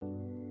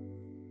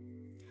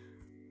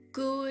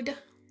Good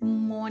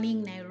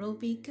morning,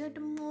 Nairobi. Good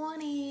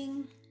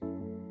morning.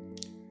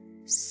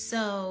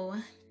 So,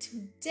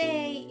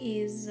 today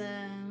is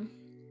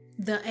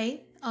the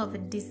 8th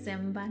of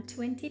December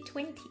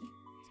 2020.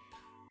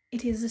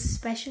 It is a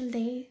special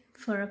day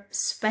for a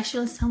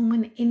special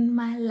someone in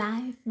my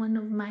life, one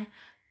of my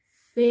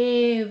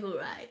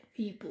favorite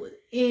people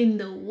in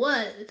the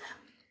world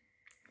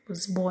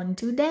was born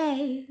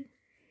today.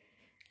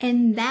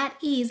 And that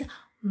is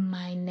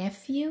my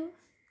nephew,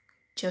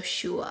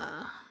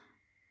 Joshua.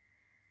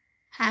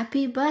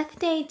 Happy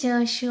birthday,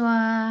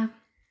 Joshua.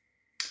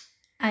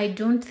 I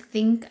don't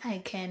think I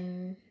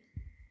can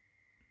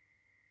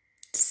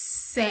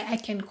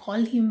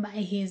call him by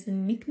his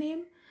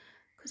nickname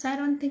because I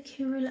don't think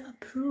he will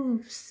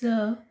approve.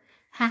 So,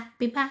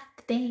 happy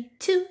birthday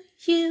to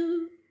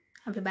you.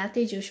 Happy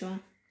birthday,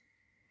 Joshua.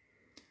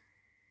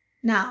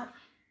 Now,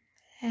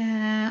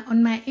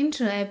 on my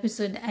intro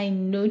episode, I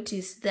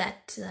noticed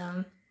that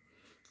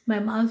my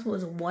mouth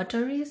was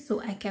watery, so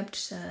I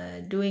kept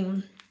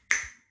doing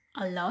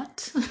a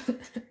lot.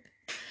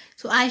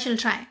 So I shall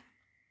try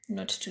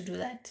not to do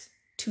that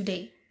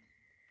today.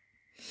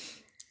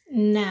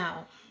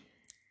 Now,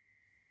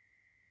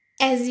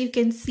 as you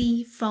can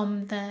see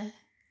from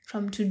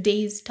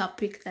today's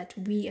topic that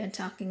we are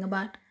talking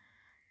about,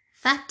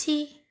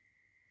 30,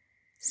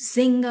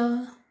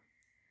 single,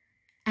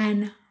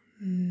 and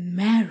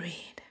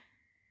married.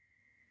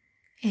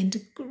 And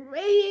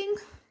graying.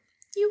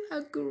 You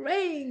are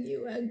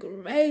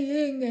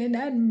graying and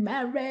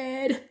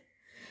unmarried.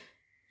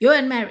 You're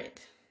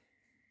unmarried.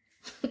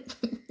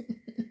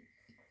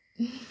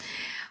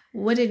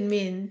 What it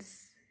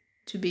means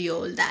to be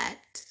all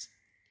that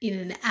in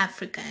an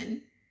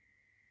African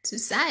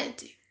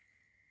society.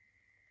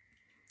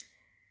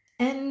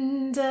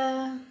 And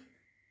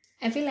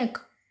I feel like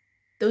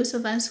those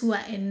of us who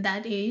are in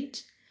that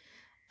age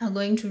are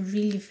going to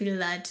really feel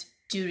that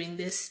during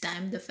this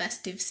time, the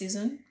festive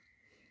season,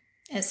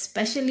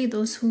 especially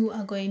those who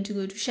are going to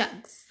go to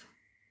shags.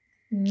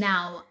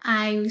 Now,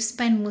 I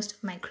spend most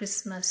of my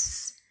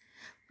Christmases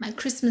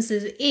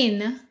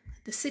in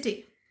the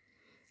city.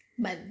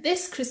 But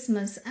this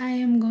Christmas, I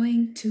am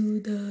going to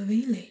the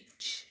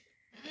village.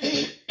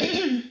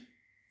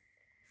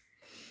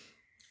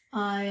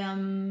 I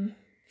am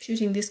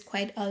shooting this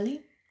quite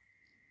early.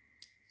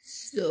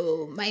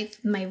 So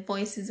my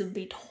voice is a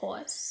bit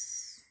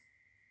hoarse.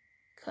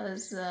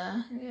 Because,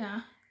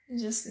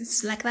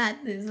 it's like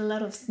that. There's a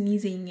lot of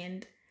sneezing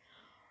and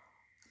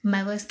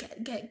my voice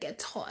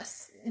gets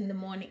hoarse in the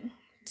morning.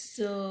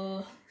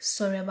 So,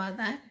 sorry about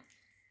that.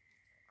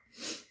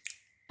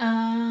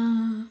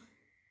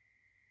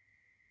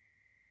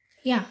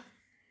 Yeah,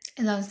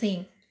 as I was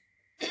saying,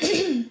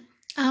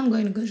 I'm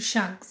going to go to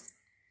shags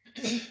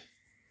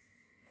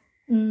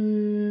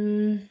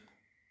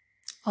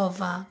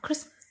of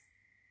Christmas.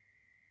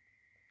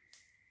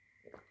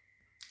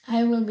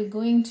 I will be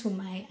going to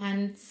my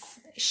aunt's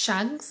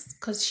shags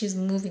because she's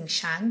moving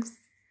shags.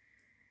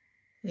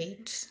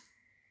 Wait,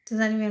 does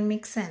that even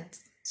make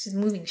sense? She's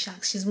moving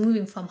shags. She's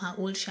moving from her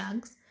old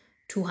shags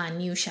to her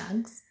new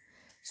shags.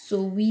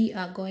 So we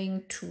are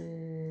going to,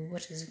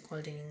 what is it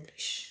called in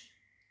English?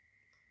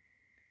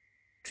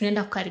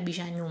 Tunaenda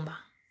kukaribisha nyumba.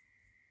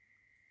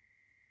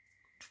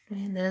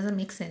 That doesn't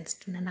make sense.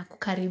 Tunaenda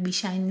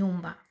kukaribisha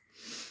nyumba.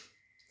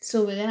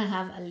 So we're gonna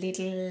have a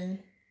little,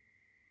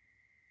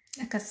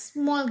 like a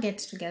small get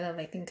together of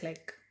I think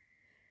like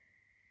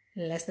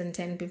less than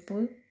 10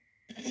 people.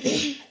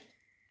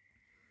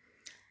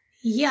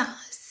 Yeah,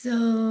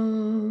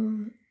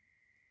 so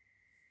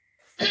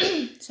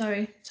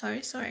sorry.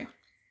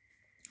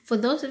 For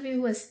those of you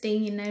who are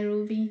staying in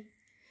Nairobi,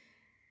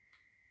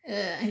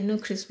 I know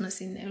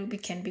Christmas in Nairobi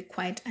can be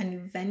quite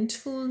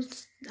uneventful.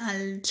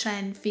 I'll try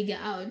and figure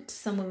out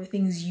some of the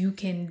things you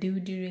can do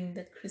during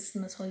the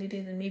Christmas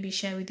holidays and maybe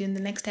share with you in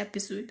the next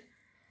episode.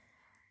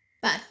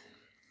 But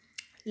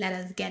let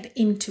us get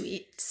into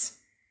it.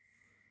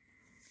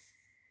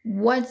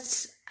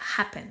 What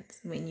happens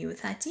when you're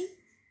 30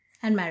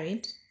 and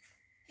married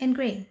and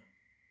graying?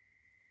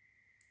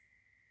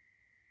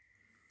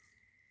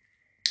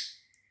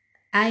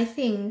 I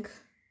think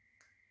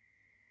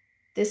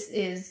this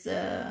is,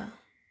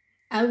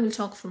 I will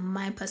talk from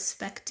my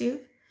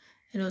perspective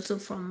and also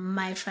from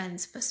my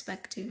friend's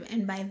perspective.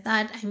 And by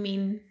that, I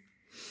mean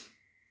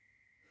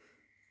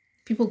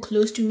people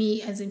close to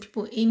me, as in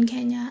people in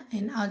Kenya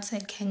and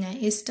outside Kenya,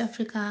 East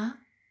Africa,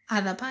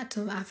 other parts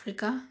of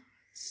Africa.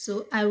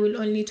 So I will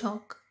only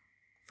talk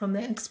from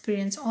the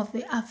experience of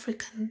the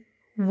African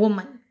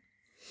woman.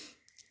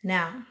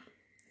 Now,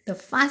 the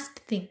first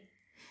thing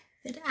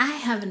that I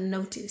have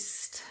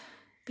noticed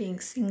being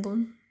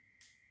single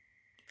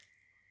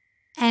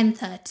and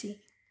 30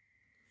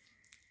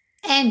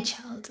 and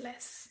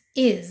childless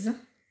is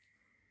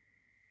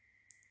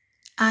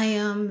I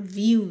am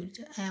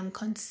viewed as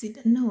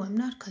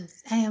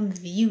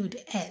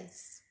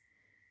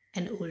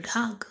an old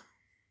hag.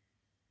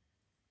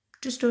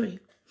 True story.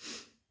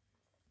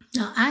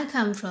 Now, I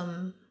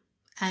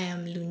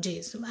am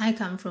Lunje, so I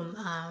come from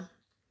a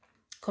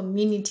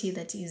community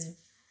that is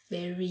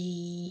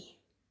very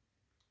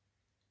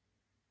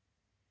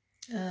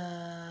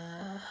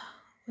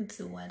what's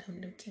the word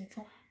I'm looking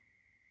for?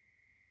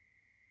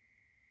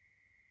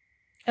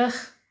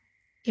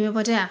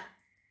 Imepotea.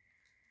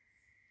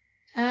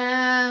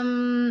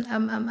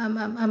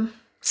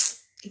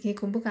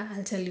 Ikikumbuka,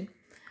 I'll tell you.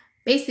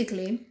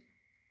 Basically,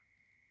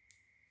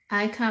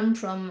 I come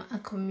from a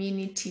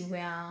community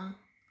where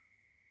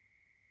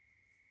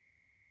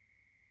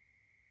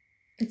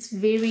it's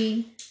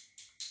very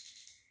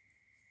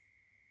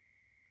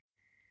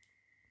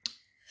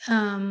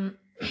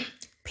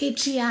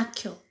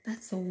patriarchal.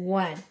 That's the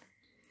word.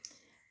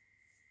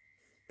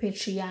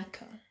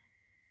 Patriarchal.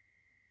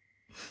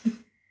 Is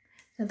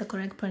that the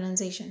correct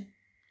pronunciation?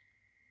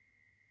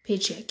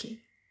 Patriarchy.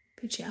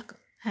 Patriarchal.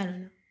 I don't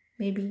know.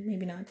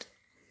 Maybe not.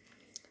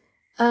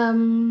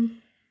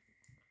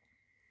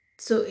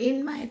 So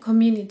in my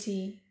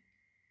community,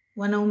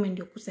 wanaume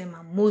ndio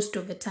kusema most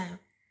of the time.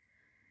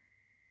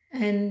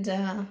 And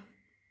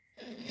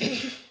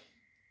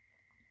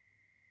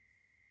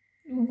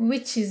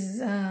which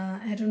is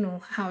I don't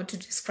know how to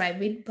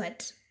describe it,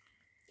 but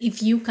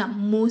if you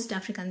come, most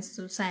African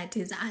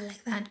societies are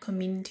like that,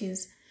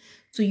 communities,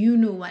 so you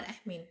know what I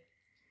mean.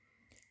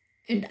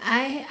 And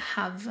I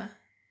have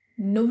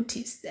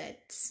noticed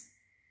that,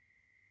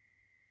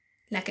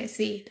 like I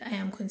said, I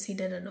am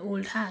considered an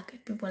old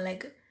hag. People are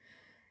like,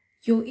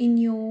 you're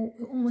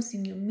almost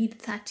in your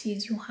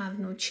mid-30s, you have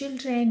no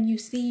children, you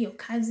see your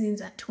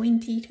cousins are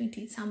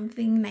 20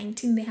 something,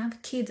 19, they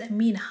have kids. I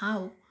mean,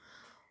 how?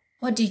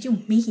 What do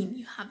you mean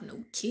you have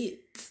no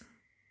kids?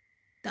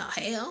 The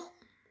hell?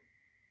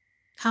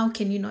 How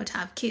can you not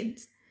have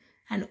kids?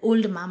 An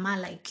old mama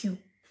like you.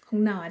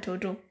 Huna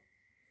watoto.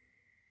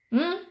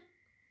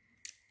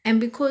 And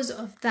because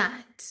of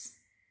that,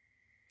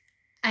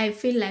 I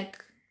feel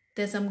like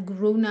there's some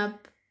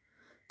grown-up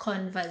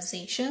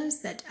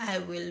conversations that I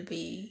will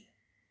be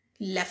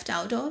left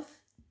out of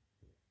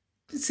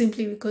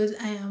simply because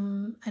I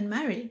am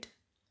unmarried.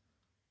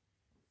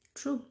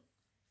 True.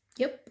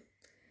 Yep.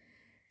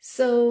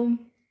 So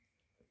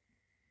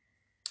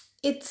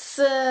it's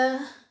I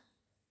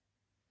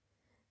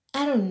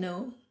don't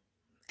know.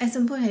 At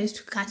some point I used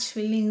to catch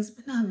feelings,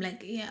 but now I'm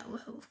like, yeah,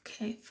 well,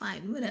 okay,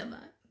 fine, whatever.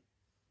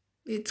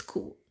 It's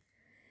cool.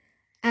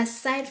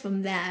 Aside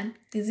from that,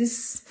 there's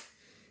this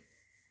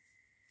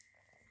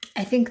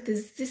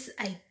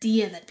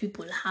idea that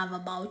people have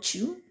about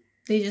you.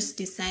 They just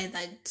decide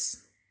that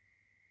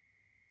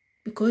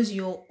because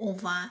you're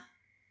over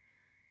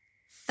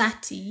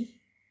 30,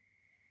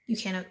 you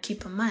cannot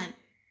keep a man.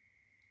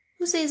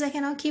 Who says I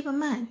cannot keep a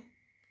man?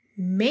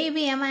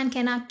 Maybe a man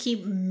cannot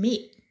keep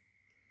me.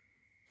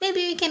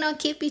 Maybe we cannot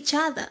keep each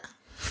other.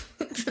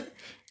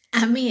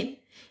 I mean,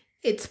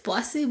 it's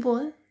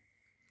possible.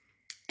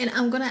 And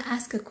I'm gonna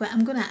ask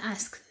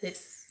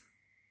this.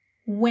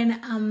 When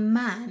a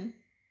man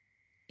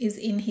is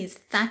in his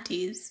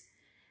 30s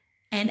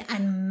and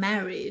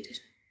unmarried,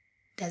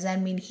 does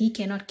that mean he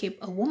cannot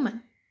keep a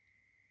woman?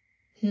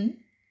 I mean,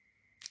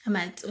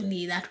 it's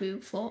only that way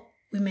for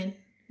women.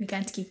 We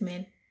can't keep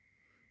men.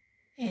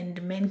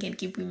 And men can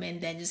keep women,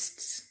 they're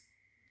just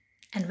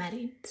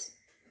unmarried.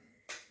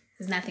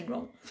 There's nothing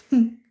wrong.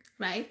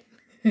 Right?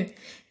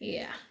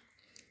 Yeah.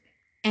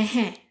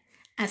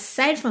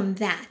 Aside from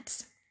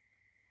that,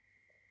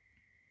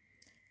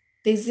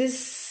 there's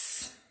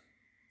this,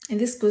 and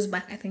this goes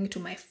back, I think, to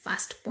my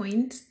first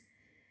point.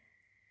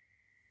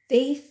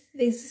 There's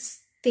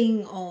this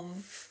thing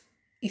of,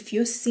 if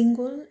you're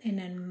single and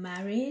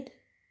unmarried,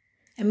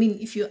 I mean,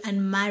 if you're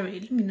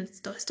unmarried, let me not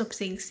stop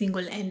saying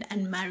single and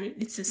unmarried.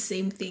 It's the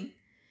same thing.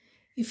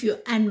 If you're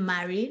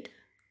unmarried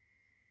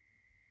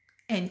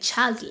and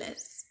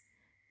childless,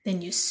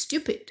 then you're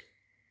stupid.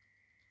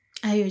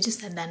 You're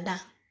just a danda.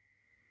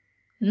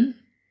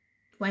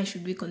 Why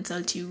should we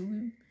consult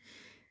you?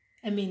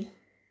 I mean,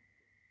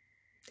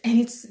 and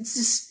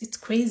it's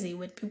crazy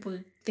when people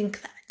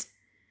think that.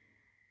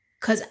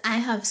 Because I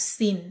have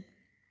seen,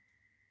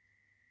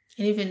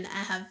 and even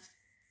I have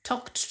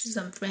talked to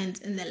some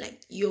friends, and they're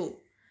like, yo,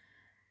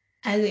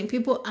 I think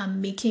people are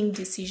making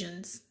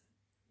decisions.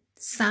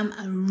 Some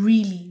are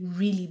really,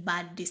 really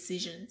bad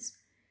decisions.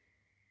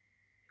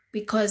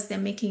 Because they're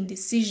making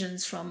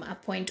decisions from a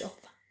point of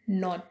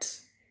not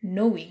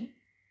knowing.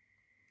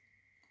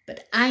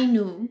 But I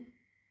know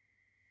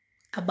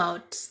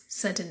about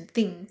certain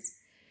things.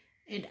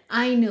 And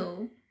I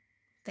know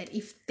that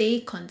if they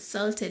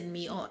consulted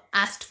me or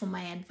asked for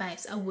my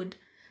advice, I would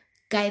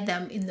guide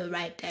them in the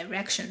right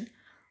direction.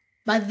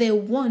 But they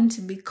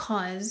won't,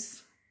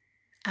 because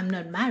I'm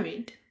not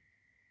married.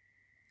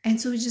 And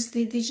so they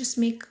just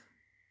make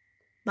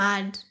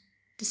bad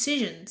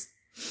decisions.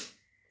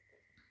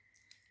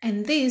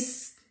 And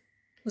this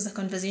was a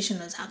conversation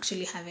I was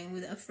actually having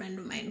with a friend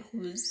of mine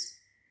who's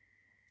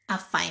a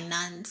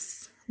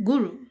finance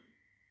guru.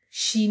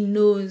 She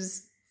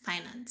knows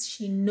finance.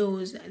 She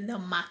knows the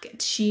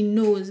market. She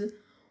knows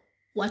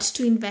what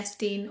to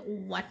invest in,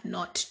 what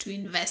not to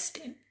invest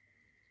in.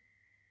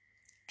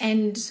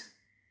 And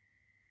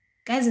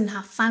guys in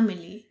her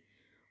family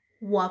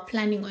were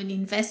planning on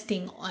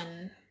investing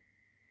on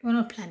They were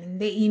not planning.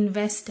 They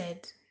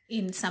invested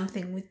in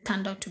something which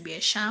turned out to be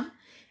a sham.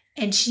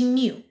 And she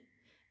knew.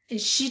 And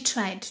she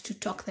tried to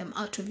talk them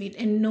out of it,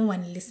 and no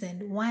one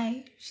listened.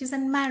 Why? She's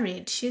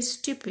unmarried. She's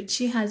stupid.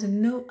 She has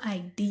no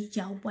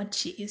idea what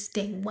she is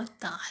saying. What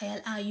the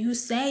hell are you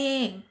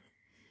saying?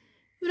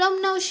 You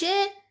don't know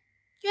shit?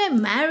 You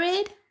ain't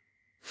married?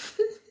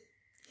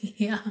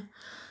 Yeah.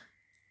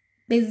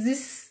 There's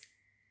this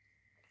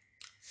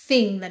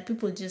thing that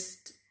people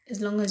just,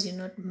 as long as you're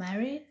not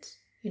married,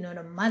 you're not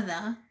a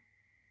mother,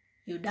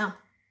 you're dumb.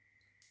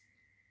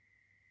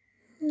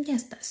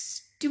 Yes,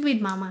 that's stupid,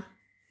 mama.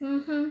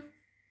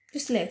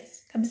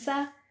 Useless.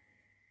 Kabisa.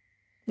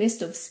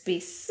 Waste of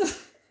space.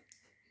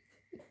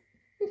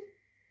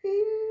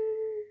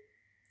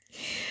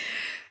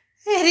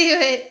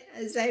 Anyway,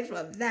 aside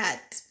from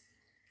that,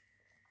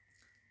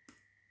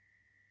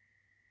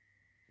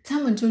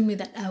 someone told me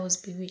that I was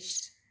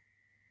bewitched,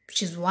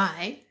 which is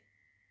why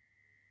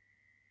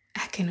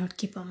I cannot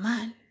keep a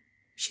man,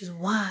 which is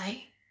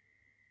why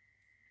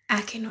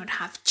I cannot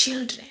have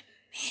children.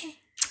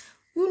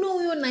 You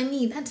know your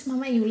nanny, that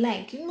mama you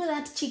like. You know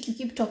that chick you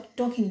keep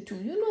talking to.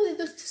 You know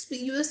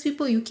those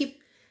people you keep.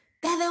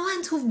 They're the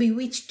ones who've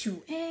bewitched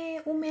you.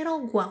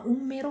 Umerogwa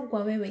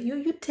wewe. Your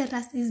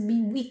uterus is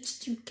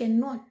bewitched. You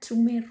cannot.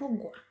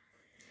 Umerogwa.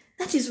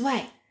 That is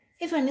why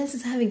everyone else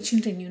is having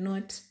children, you're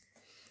not.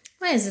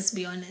 Why is this,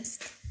 be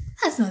honest?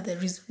 That's not the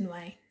reason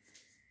why.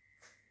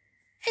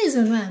 The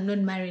reason why I'm not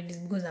married is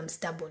because I'm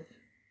stubborn.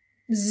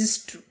 This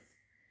is true.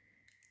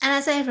 And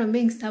aside from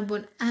being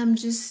stubborn, I'm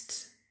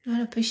just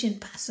not a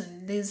patient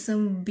person. There's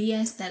some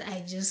BS that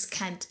I just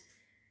can't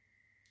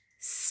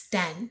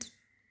stand.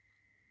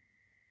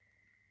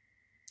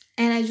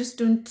 And I just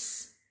don't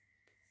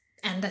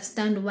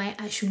understand why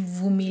I should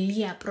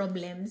vumilia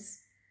problems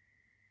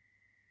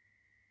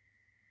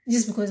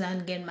just because I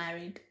don't get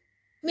married.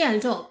 Me, I'll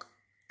talk.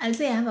 I'll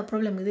say I have a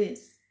problem with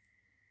this.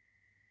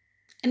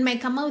 And my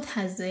mouth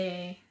has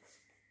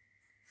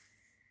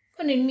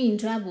gotten me in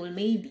trouble,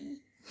 maybe.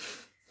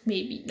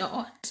 Maybe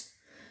not.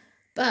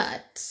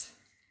 But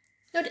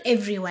not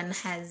every man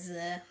has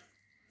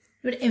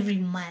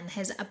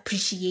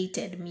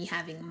appreciated me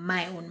having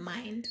my own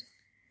mind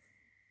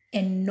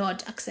and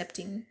not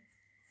accepting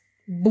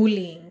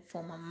bullying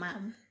from my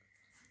mom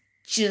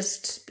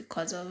just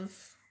because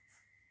of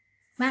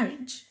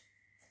marriage.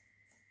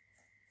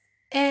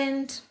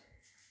 And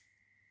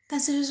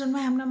that's the reason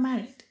why I'm not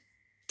married.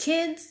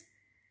 Kids,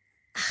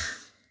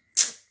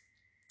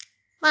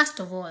 first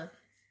of all,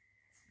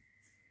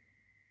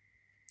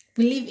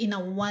 we live in a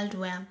world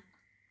where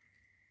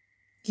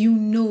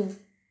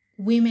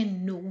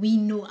women know, we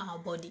know our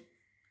body.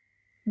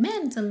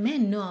 Men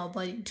know our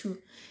body too.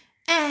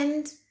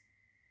 And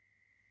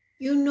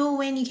you know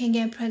when you can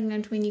get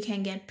pregnant, when you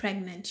can get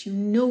pregnant. You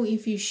know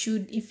if you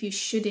should, if you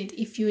shouldn't.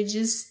 If you're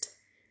just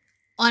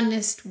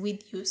honest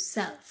with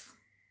yourself,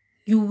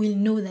 you will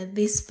know that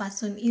this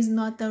person is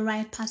not the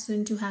right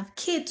person to have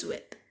kids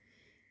with.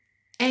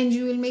 And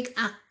you will make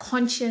a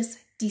conscious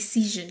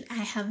decision. I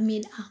have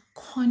made a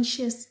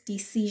conscious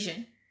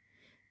decision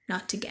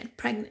not to get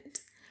pregnant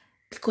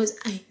because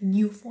I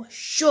knew for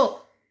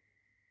sure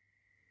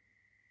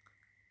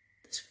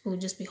these people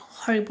would just be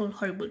horrible,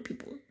 horrible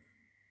people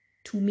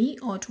to me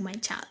or to my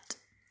child.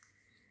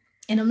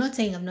 And I'm not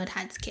saying I've not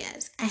had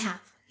scares. I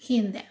have,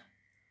 here and there.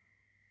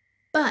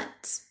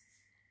 But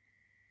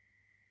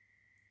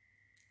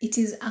it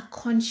is a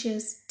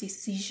conscious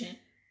decision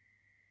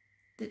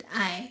that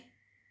I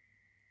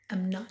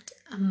am not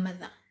a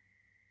mother.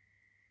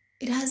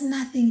 It has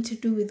nothing to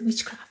do with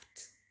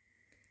witchcraft.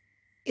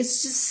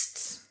 It's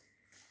just,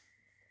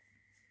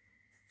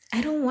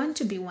 I don't want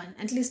to be one,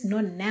 at least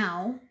not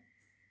now.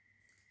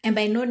 And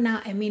by not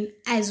now, I mean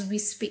as we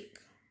speak.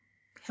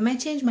 I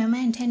might change my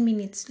mind 10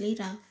 minutes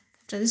later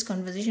after this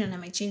conversation. I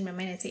might change my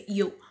mind and say,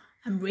 yo,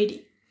 I'm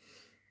ready.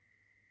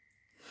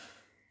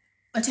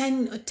 Or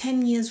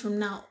 10 years from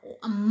now, or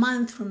a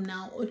month from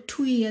now, or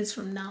 2 years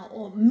from now,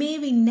 or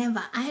maybe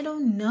never. I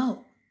don't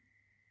know.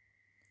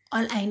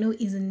 All I know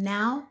is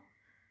now,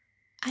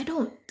 I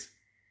don't.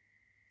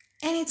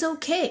 And it's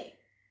okay.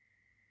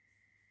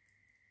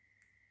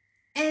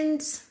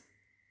 And,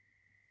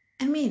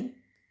 I mean,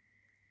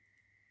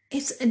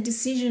 it's a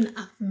decision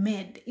I've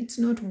made. It's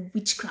not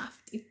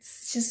witchcraft.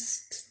 It's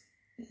just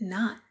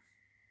not.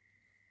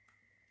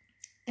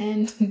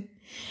 And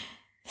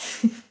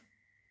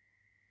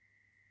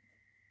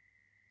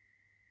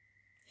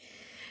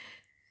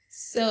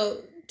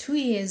so 2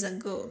 years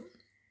ago,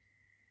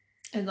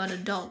 I got a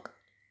dog.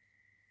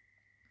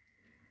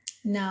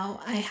 Now,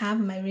 I have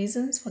my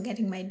reasons for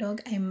getting my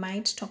dog. I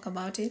might talk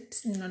about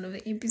it in one of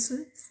the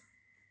episodes.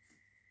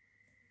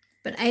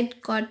 But I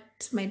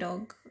got my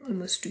dog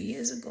almost 2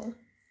 years ago.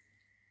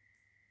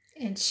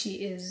 And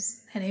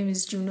her name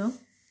is Juno.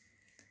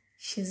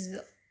 She's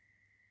the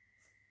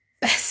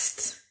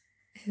best.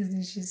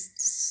 She's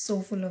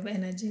so full of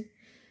energy.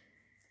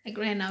 Like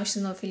right now,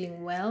 she's not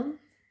feeling well.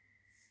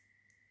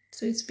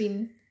 So it's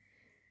been,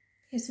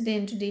 yesterday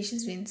and today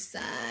she's been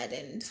sad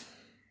and,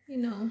 I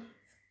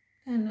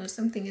don't know,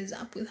 something is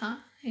up with her.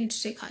 I need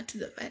to take her to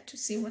the vet to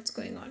see what's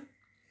going on.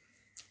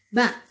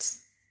 But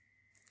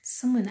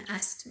someone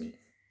asked me,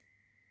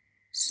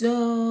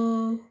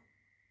 so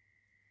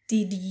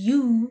did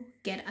you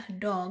get a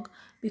dog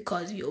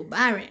because you're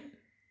barren?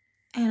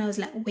 And I was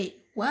like, wait,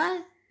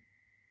 what?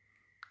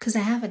 Because I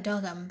have a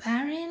dog, I'm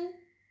barren?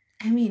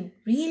 I mean,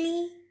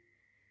 really?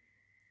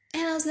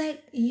 And I was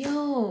like,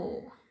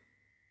 yo,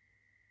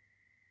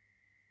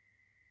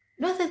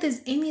 not that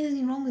there's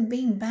anything wrong with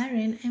being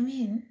barren. I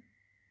mean,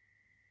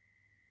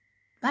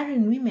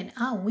 barren women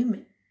are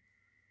women.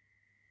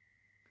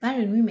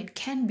 Barren women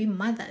can be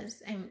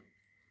mothers.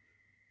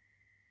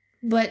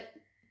 But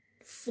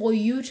for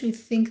you to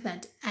think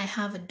that I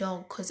have a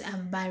dog because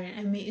I'm barren,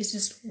 I mean, it's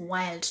just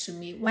wild to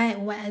me. Why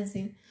as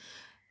in,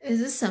 is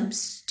this some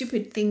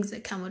stupid things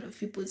that come out of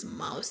people's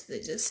mouths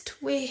that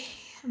just, wait,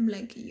 I'm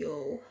like,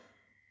 yo,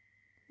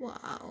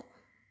 wow,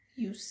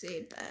 you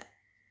said that.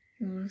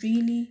 You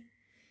really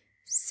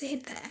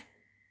said that.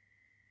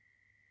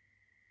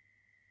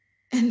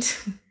 And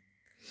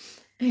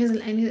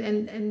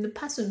and the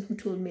person who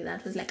told me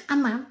that was like,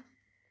 Ama,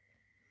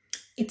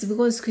 it's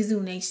because Kwizi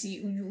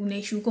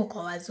unaishi huko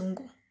kwa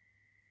wazungu.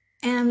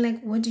 And I'm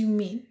like, what do you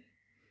mean?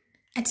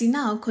 Ati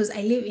now, because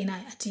I live in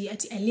a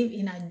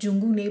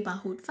Jungu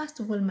neighborhood.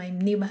 First of all, my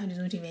neighborhood is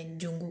not even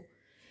Jungu.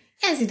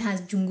 Yes, it has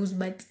Jungus,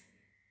 but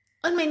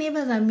all my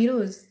neighbors are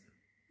Miros.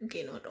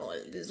 Okay, not all.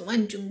 There's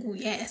one Jungu,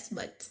 yes,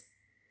 but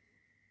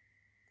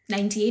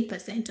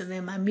 98% of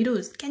them are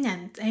Miros.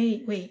 Kenyans.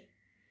 Hey, wait.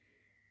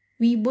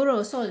 We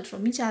borrow salt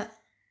from each other.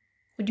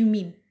 What do you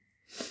mean?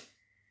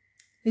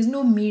 There's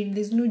no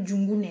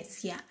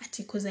Jungu-ness here.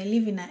 Because I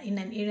live in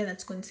an area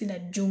that's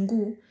considered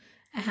Jungu.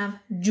 I have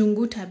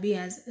Jungu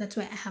tabias. That's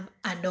why I have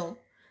a dog.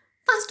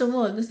 First of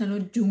all, those are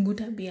not Jungu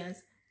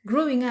tabias.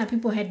 Growing up,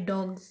 people had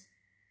dogs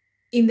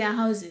in their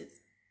houses.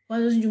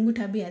 What those Jungu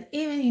tabias?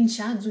 Even in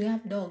shags, we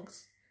have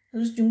dogs.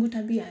 Those Jungu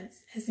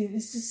tabias. As in,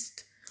 it's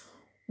just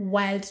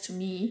wild to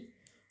me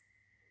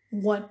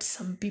what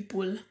some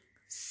people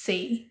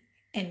say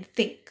and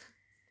think.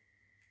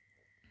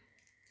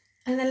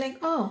 And they're like,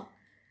 oh,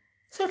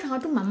 so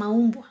to mama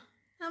umbwa.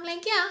 I'm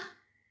like, yeah.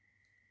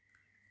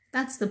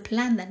 That's the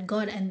plan that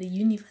God and the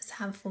universe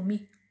have for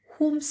me.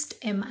 Whomst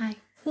am I?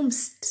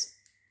 Whomst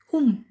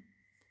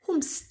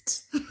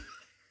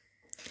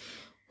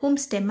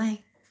am I?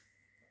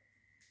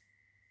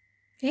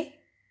 Okay?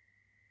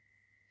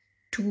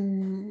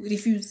 To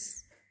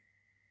refuse.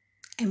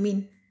 I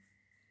mean,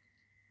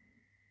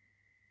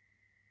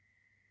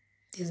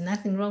 there's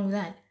nothing wrong with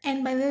that.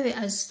 And by the way, they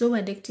are so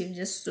addictive,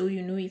 just so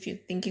you know, if you're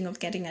thinking of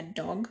getting a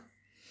dog,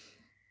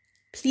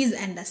 please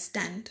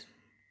understand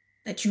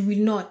that you will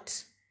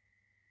not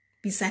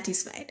be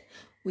satisfied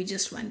with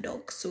just one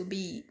dog. So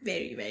be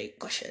very, very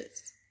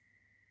cautious.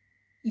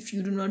 If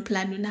you do not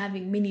plan on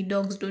having many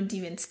dogs, don't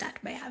even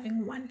start by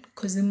having one.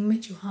 Because the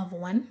moment you have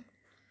one,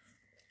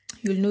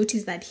 you'll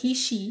notice that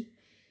she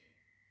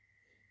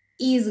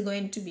is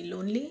going to be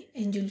lonely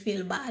and you'll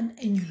feel bad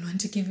and you'll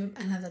want to give him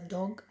another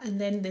dog. And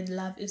then the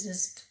love is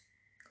just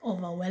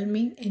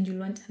overwhelming and you'll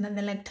want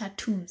another, like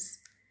tattoos.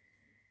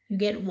 You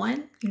get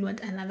one, you'll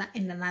want another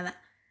and another.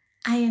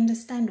 I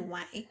understand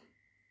why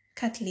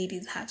cat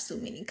ladies have so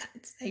many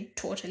cats. I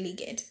totally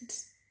get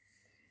it.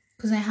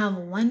 Because I have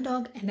one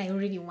dog and I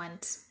already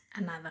want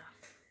another.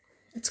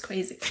 It's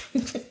crazy.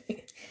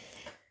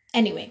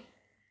 Anyway.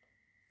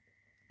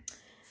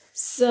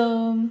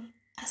 So,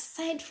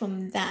 aside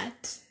from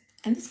that,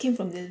 and this came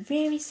from the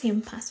very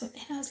same person,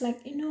 and I was like,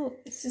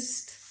 it's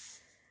just,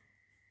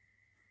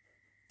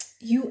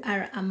 you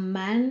are a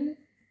man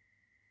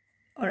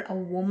or a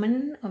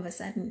woman of a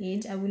certain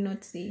age. I will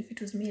not say if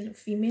it was male or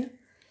female.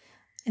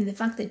 And the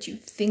fact that you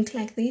think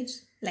like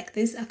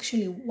this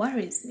actually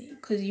worries me,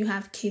 because you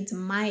have kids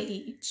my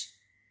age.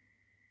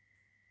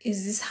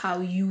 Is this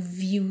how you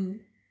view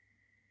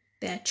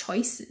their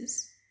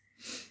choices?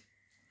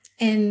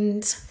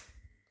 And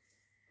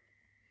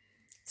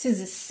this is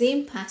the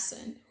same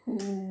person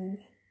who,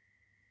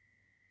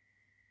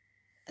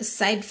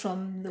 aside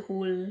from the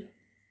whole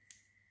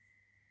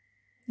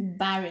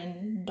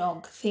barren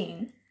dog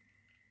thing,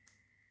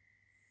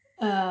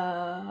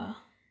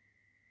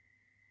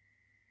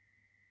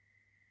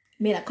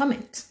 made a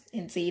comment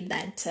and said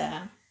that,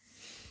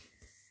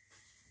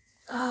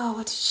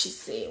 what did she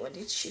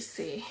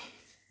say?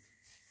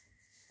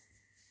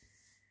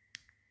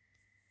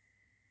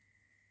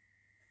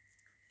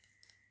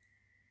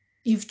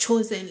 You've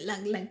chosen,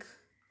 like,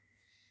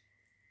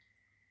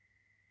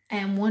 I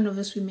am one of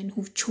those women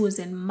who've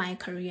chosen my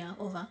career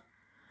over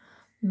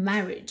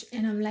marriage.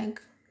 And I'm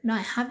like, no, I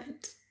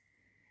haven't.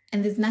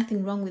 And there's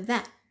nothing wrong with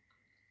that.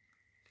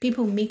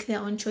 People make their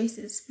own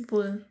choices.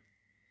 People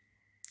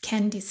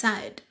can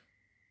decide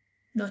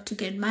not to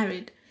get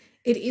married.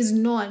 It is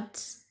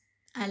not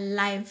a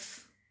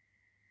lifelong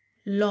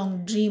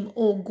dream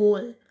or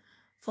goal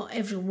for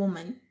every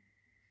woman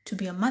to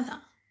be a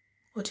mother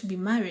or to be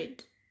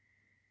married.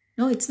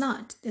 No, it's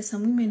not. There's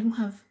some women who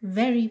have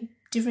very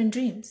different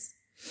dreams.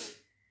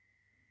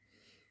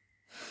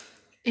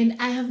 And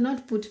I have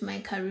not put my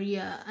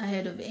career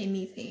ahead of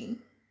anything.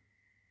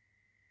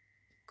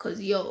 Because,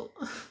 yo,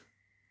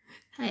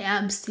 I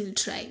am still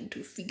trying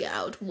to figure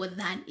out what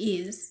that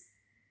is.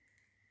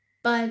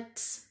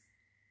 But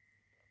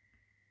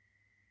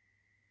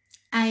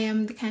I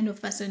am the kind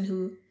of person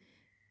who,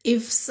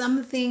 if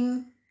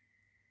something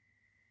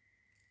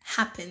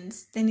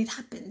happens, then it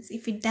happens.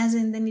 If it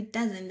doesn't, then it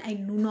doesn't. I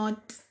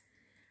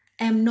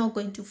am not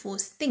going to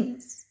force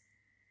things.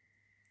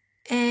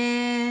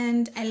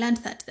 And I learned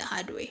that the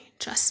hard way.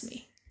 Trust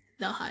me,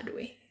 the hard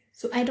way.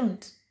 So I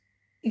don't.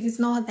 If it's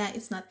not there,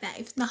 it's not there. If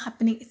it's not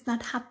happening, it's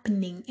not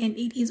happening. And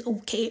it is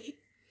okay.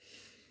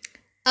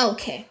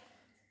 Okay.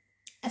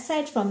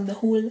 Aside from the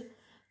whole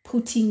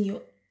putting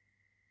your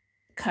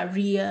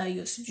career,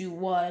 your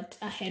what,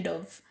 ahead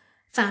of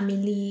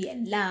family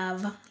and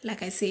love,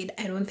 like I said,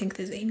 I don't think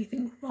there's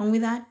anything wrong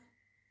with that.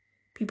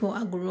 People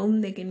are grown,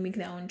 they can make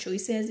their own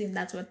choices. If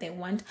that's what they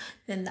want,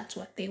 then that's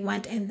what they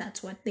want, and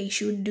that's what they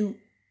should do.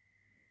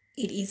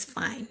 It is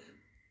fine.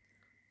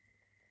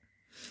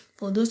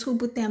 For those who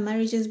put their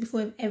marriages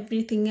before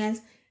everything else,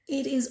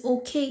 it is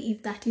okay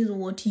if that is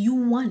what you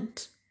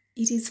want.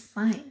 It is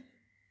fine.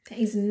 There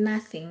is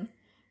nothing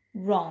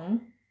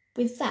wrong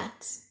with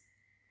that.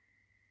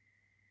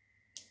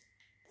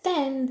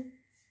 Then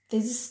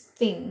there's this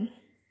thing,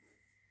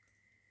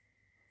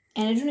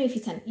 and I don't know if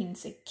it's an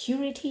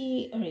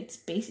insecurity or it's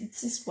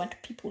just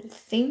what people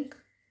think.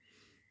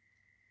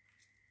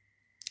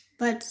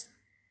 But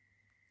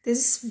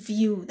there's this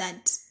view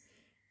that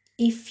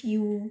if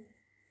you,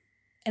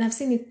 and I've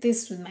seen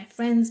this with my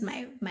friends,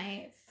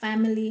 my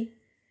family.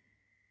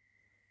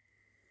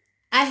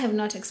 I have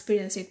not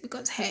experienced it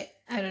because, hey,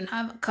 I don't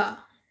have a car.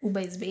 Uber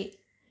is big.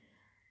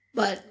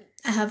 But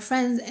I have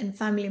friends and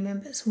family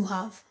members who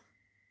have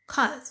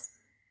cars.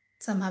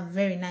 Some have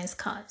very nice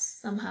cars.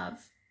 Some are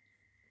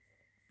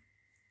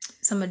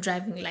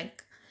driving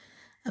like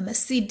a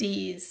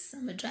Mercedes.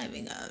 Some are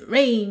driving a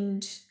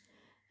Range,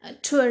 a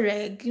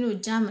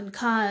Touareg, German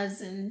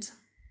cars, and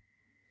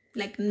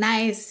like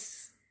nice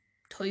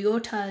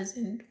Toyotas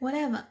and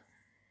whatever.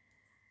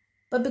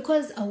 But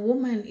because a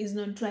woman is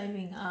not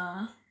driving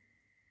a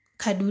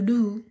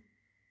Kadudu,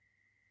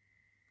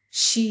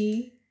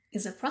 she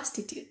is a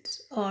prostitute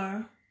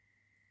or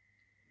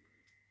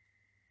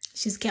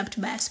she's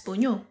kept by a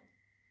sponyo.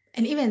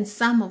 And even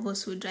some of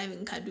us who are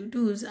driving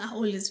Kadudus are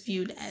always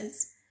viewed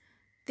as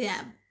they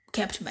are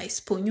kept by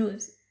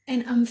sponyos.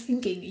 And I'm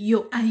thinking,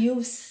 yo, are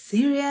you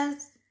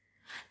serious?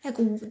 Like,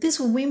 these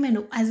women,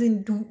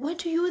 what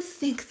do you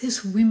think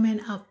these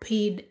women are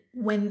paid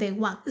when they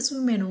work? These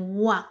women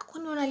work.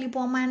 Kwani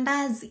wanalipwa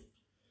mandazi?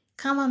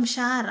 Kama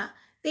mshahara.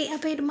 They are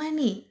paid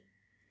money.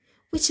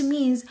 Which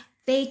means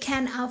they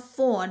can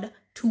afford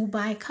to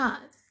buy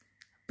cars.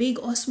 Big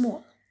or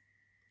small.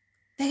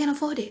 They can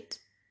afford it.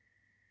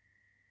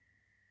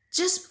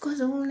 Just because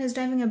a woman is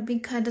driving a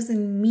big car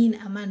doesn't mean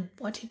a man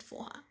bought it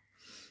for her.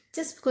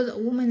 Just because a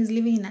woman is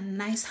living in a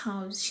nice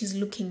house, she's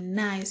looking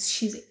nice,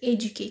 she's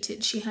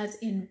educated, she has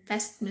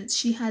investments,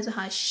 she has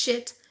her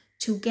shit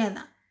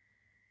together.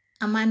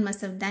 A man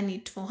must have done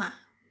it for her.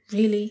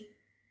 Really?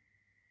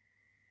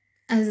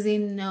 As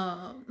in,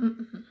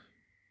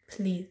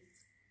 please.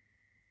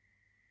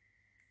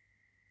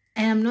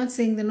 And I'm not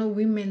saying there are no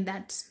women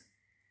that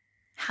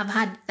have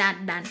had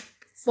that done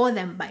for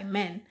them by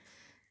men.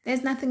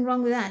 There's nothing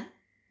wrong with that.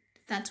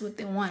 That's what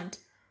they want.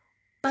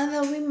 But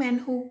the women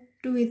who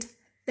do it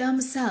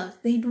themselves,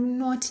 they do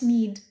not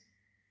need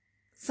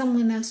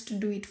someone else to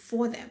do it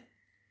for them.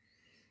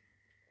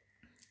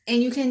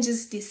 And you can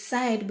just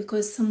decide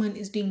because someone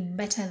is doing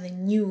better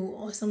than you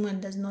or someone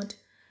does not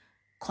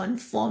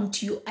conform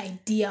to your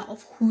idea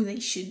of who they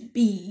should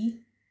be,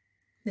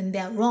 then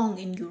they're wrong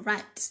and you're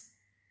right.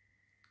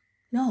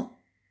 No.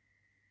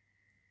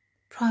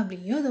 Probably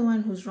you're the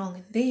one who's wrong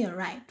and they are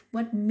right.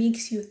 What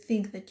makes you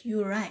think that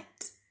you're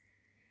right?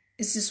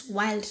 It's just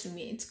wild to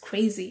me. It's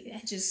crazy.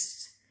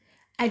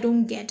 I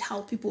don't get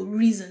how people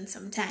reason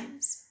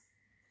sometimes.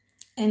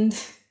 And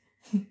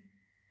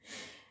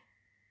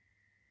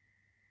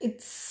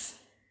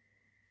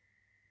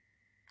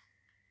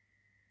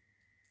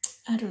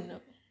I don't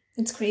know.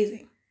 It's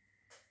crazy.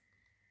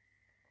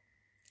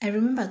 I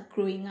remember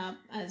growing up,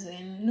 as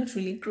in, not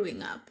really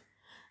growing up,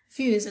 a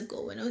few years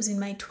ago when I was in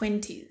my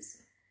 20s.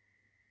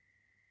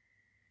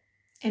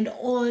 And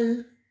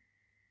all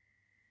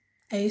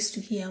I used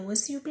to hear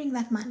was, you bring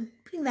that man.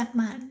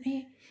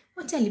 Wacha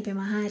alipe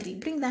mahari,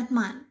 bring that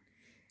man.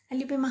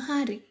 Alipe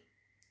mahari.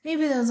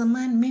 Maybe there was a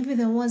man, maybe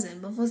there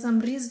wasn't, but for some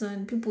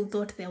reason, people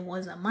thought there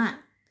was a man.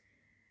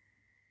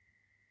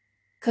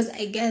 Because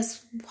I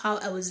guess how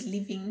I was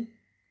living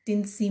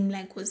didn't seem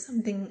like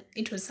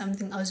it was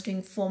something I was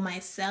doing for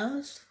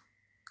myself.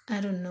 I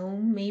don't know,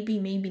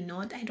 maybe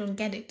not, I don't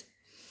get it.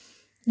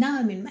 Now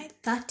I'm in my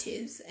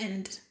 30s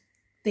and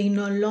they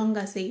no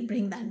longer say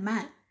bring that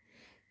man.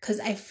 Because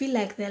I feel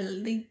like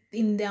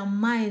in their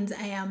minds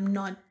I am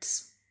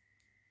not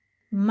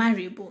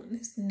marriable.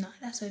 No,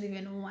 that's not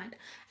even a word.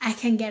 I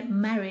can't get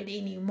married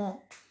anymore.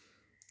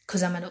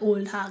 Because I'm an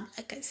old hag,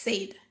 like I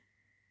said.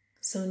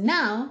 So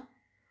now,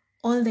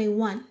 all they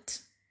want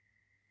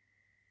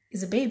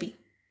is a baby.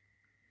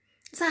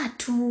 Saa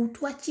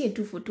tuachie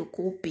tu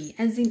photocopy.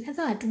 As in,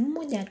 saa tu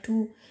moja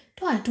tu.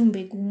 Toa tu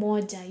mbegu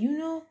moja, you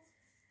know.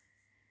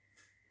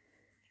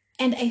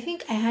 And I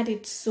think I had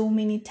it so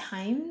many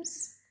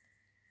times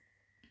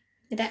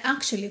that I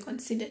actually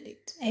considered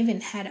it. I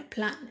even had a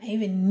plan. I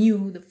even knew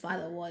who the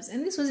father was.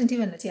 And this wasn't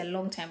even a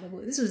long time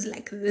ago. This was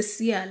like this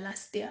year,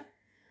 last year.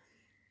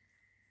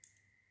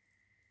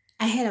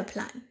 I had a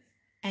plan.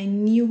 I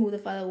knew who the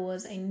father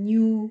was. I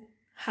knew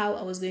how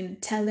I was going to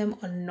tell them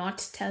or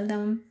not tell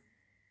them.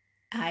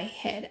 I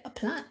had a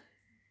plan.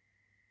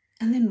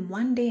 And then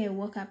one day I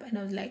woke up and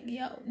I was like,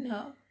 yo,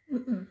 no.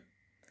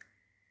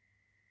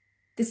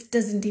 This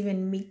doesn't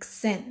even make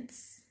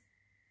sense.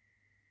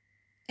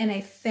 And I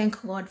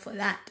thank God for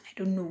that. I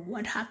don't know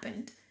what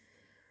happened.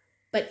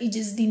 But it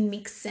just didn't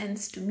make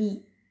sense to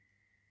me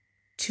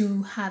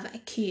to have a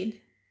kid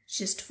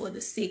just for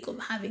the sake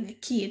of having a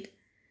kid.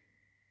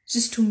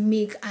 Just to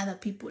make other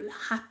people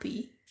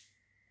happy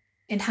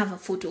and have a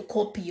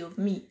photocopy of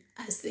me,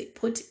 as they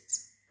put it.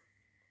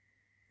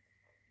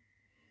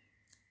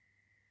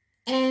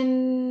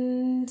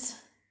 And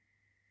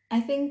I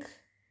think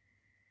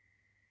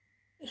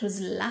it was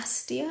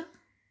last year.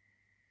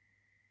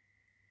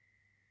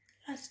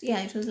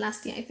 It was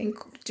last year, I think,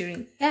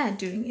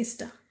 during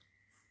Easter.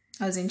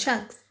 I was in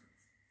Chugs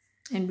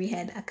and we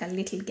had like a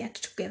little get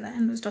together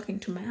and I was talking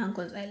to my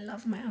uncles. I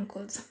love my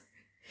uncles.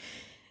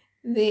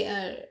 They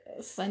are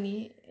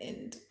funny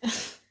and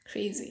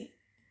crazy.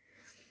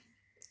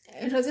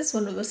 It was just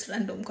one of those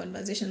random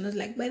conversations. I was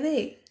like, by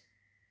the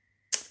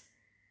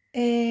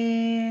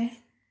way,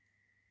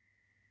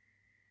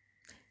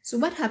 so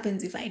what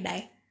happens if I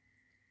die?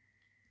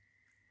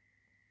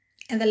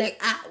 And they're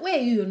like, where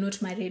are you? You're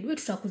not married. Wait,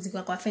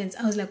 tutakuzikwa kwa fence.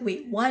 I was like,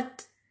 wait,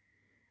 what?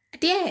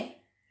 Yeah,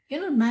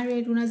 you're not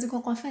married.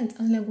 Unazikwa kwa fence.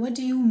 I was like, what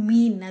do you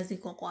mean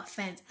nazikwa kwa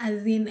fence?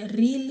 As in,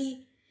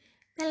 really?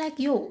 They're like,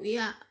 yo,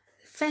 yeah,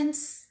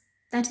 fence.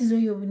 That is where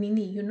you're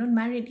nini. You're not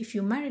married. If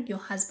you're married, your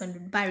husband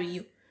would bury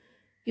you.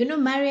 You're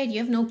not married. You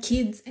have no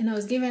kids. And I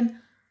was given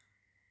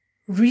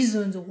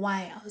reasons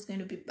why I was going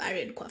to be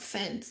buried kwa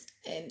fence.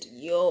 And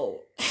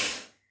yo,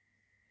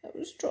 I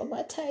was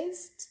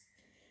traumatized.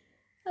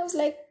 I was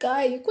like,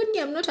 guy,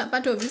 I'm not a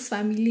part of this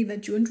family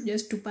that you want to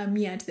just tupa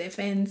me at the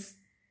fence.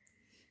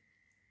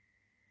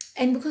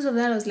 And because of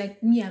that, I was like,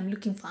 I'm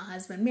looking for a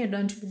husband. I don't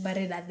want to be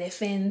buried at the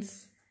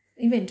fence.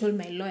 I even told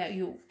my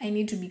lawyer, I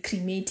need to be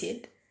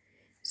cremated.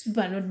 So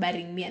people are not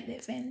burying me at the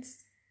fence.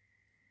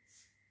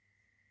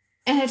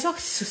 And I talked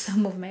to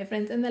some of my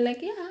friends and they're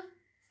like, yeah,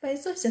 but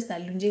it's not just a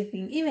Lunje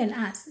thing. Even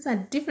us, these are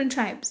different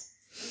tribes.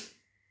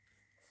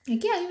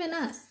 Like, yeah, even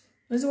us.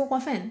 Unazikwa kwa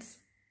fence.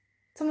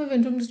 Some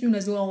even told me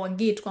unazikwa kwa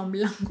gate kwa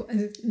mlango.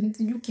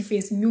 You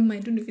face nyuma. I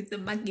don't know if it's the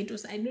back gate or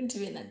so. I don't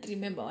even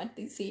remember what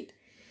they said.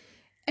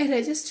 And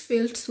I just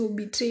felt so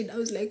betrayed. I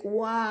was like,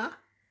 wow.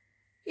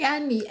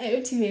 Yani, I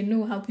don't even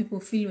know how people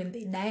feel when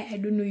they die. I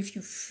don't know if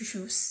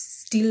you're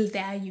still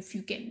there, if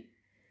you can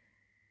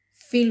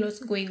feel what's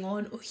going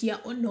on or hear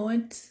or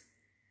not.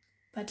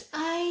 But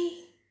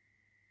my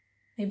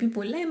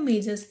people, let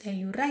me just tell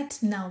you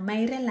right now,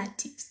 my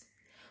relatives,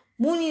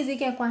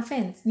 munizike kwa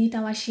fence,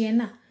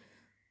 nitawashiena.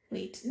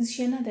 Wait, is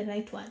shiena the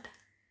right word?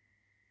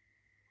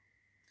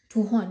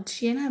 To haunt.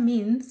 Shiena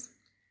means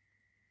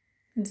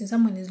when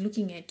someone is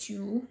looking at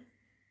you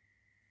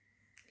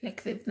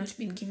like they've not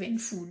been given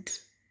food.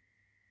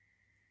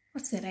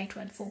 What's the right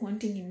word for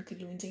haunting in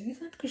Kilunje? Is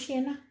that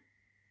kushiena?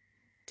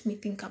 Let me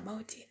think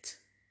about it.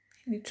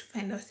 I need to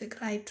find out the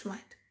right word.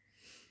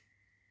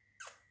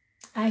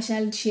 I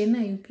shall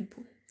shiena you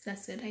people.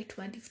 That's the right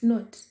word. If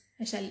not,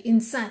 I shall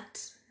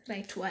insert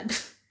right word.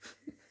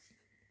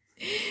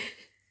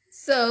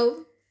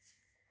 So,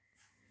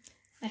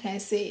 like I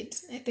said,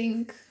 I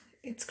think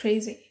it's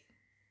crazy.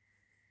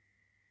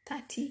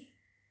 30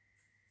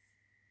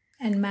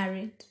 and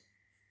married,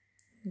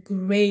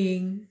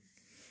 graying.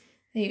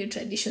 And your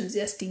traditions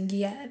just in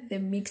gear the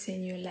mix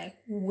and you're like,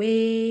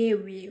 way.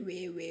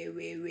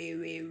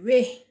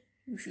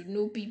 You should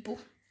know people.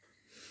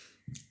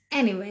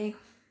 Anyway,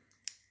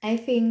 I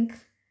think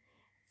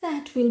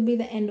that will be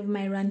the end of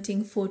my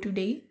ranting for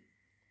today.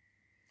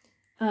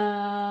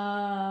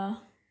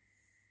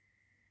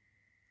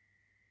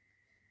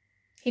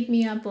 Hit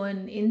me up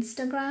on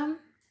Instagram.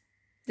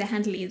 The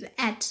handle is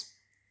at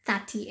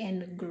 30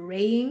 and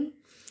graying.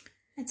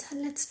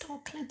 Let's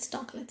talk. Let's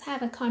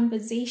have a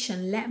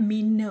conversation. Let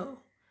me know.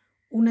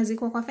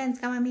 Unazikwa kwa fence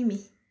kama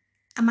mimi?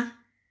 Ama,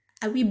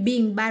 are we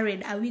being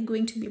buried? Are we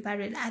going to be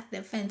buried at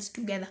the fence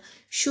together?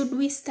 Should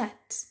we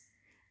start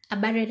a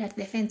buried at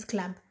the fence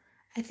club?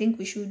 I think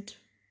we should.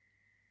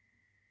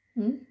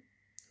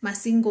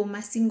 Single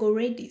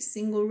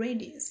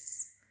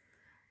ladies.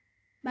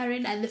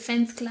 Buried at the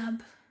fence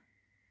club.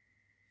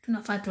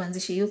 Tunafaa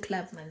tuanzishe hiyo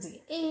club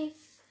manzi.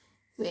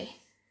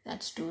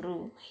 That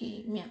story.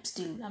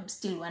 I'm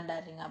still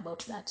wondering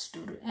about that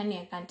story. And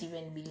I can't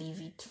even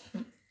believe it.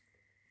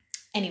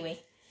 Anyway,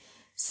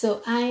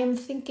 so I am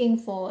thinking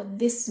for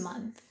this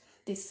month,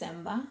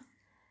 December,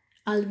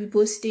 I'll be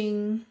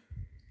posting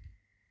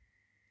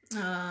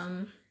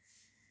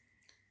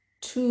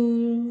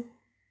 2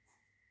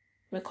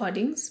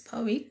 recordings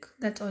per week.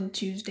 That's on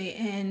Tuesday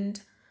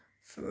and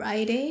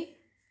Friday.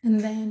 And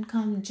then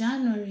come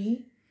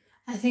January,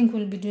 I think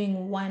we'll be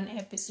doing 1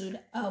 episode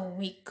a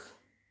week.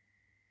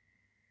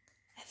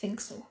 I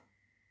think so.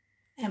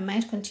 I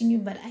might continue,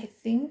 but I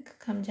think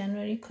come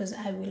January, because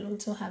I will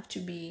also have to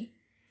be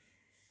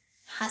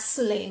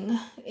hustling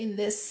in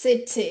the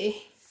city,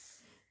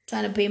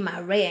 trying to pay my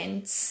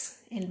rent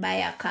and buy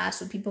a car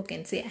so people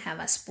can say I have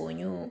a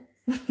sponyo.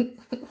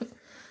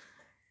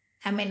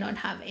 I may not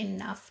have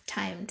enough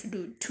time to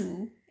do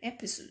 2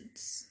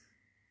 episodes.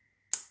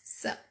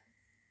 So,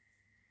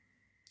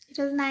 it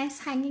was nice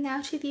hanging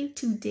out with you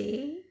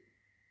today.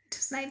 It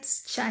was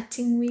nice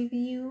chatting with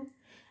you.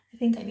 I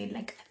think I need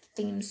like a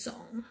theme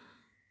song.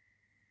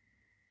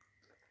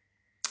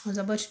 I was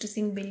about to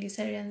sing Bailey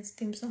Sarian's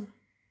theme song.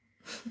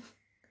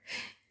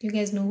 Do you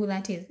guys know who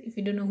that is? If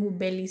you don't know who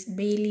Bailey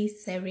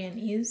Sarian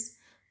is,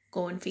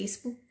 go on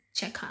Facebook,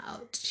 check her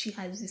out. She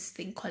has this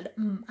thing called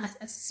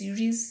a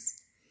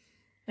series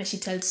where she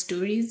tells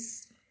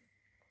stories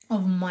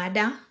of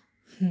murder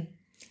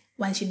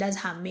while she does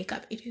her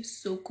makeup. It is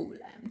so cool.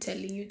 I'm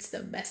telling you, it's the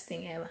best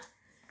thing ever.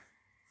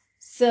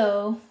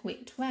 So,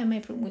 wait, why am I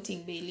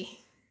promoting Bailey?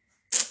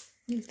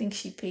 You think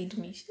she paid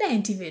me? She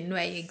doesn't even know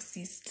I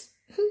exist.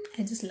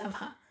 I just love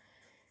her.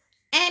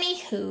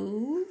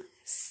 Anywho,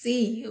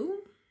 see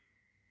you.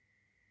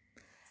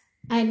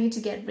 I need to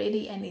get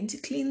ready. I need to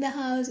clean the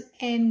house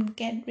and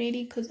get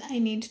ready because I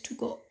need to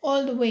go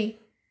all the way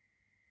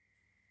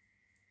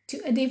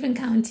to a different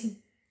county.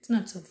 It's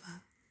not so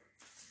far.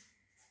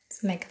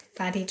 It's like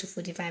 30 to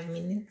 45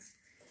 minutes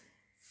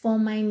for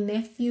my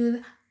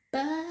nephew's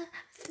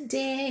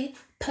birthday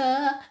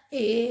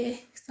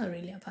party. It's not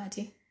really a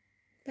party,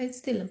 but it's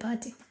still a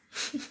party.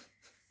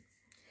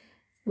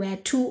 Where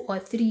 2 or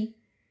 3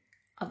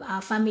 of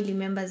our family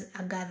members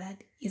are gathered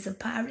is a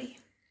party.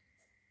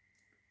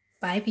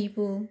 Bye,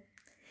 people.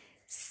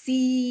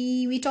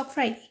 We talk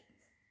Friday.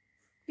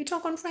 We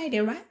talk on Friday,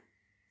 right?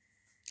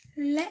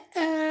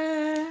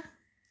 Later.